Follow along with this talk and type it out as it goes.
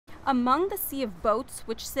Among the sea of boats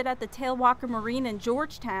which sit at the Tailwalker Marine in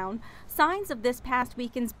Georgetown, signs of this past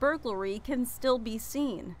weekend's burglary can still be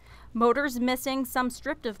seen. Motors missing, some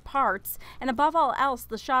stripped of parts, and above all else,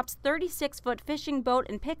 the shop's 36-foot fishing boat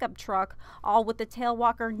and pickup truck, all with the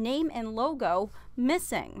Tailwalker name and logo,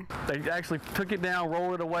 missing. They actually took it down,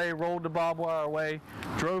 rolled it away, rolled the barbed wire away,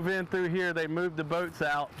 drove in through here, they moved the boats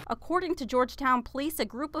out. According to Georgetown police, a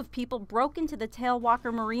group of people broke into the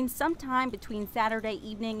Tailwalker Marine sometime between Saturday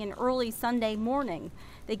evening and early Sunday morning.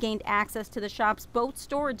 They gained access to the shop's boat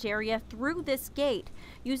storage area through this gate,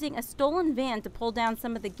 using a stolen van to pull down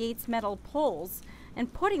some of the gate's metal poles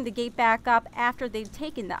and putting the gate back up after they've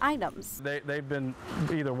taken the items. They've been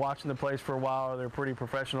either watching the place for a while or they're pretty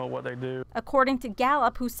professional at what they do. According to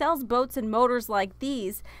Gallup, who sells boats and motors like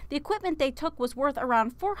these, the equipment they took was worth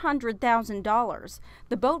around $400,000,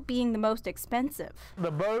 the boat being the most expensive.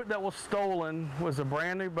 The boat that was stolen was a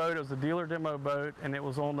brand new boat. It was a dealer demo boat, and it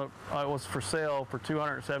was for sale for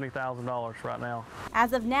 $270,000 right now.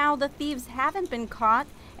 As of now, the thieves haven't been caught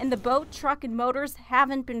and the boat, truck, and motors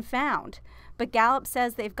haven't been found. But Gallup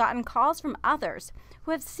says they've gotten calls from others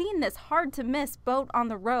who have seen this hard-to-miss boat on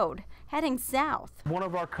the road, heading south. One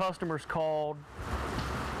of our customers called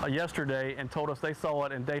yesterday and told us they saw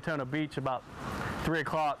it in Daytona Beach about 3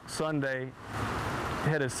 o'clock Sunday,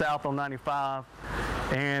 headed south on 95.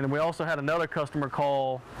 And we also had another customer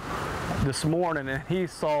call this morning, and he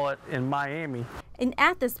saw it in Miami. And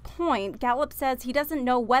at this point, Gallup says he doesn't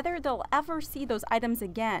know whether they'll ever see those items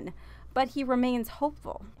again, but he remains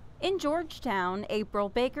hopeful. In Georgetown, April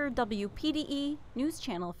Baker, WPDE News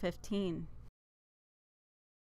Channel 15.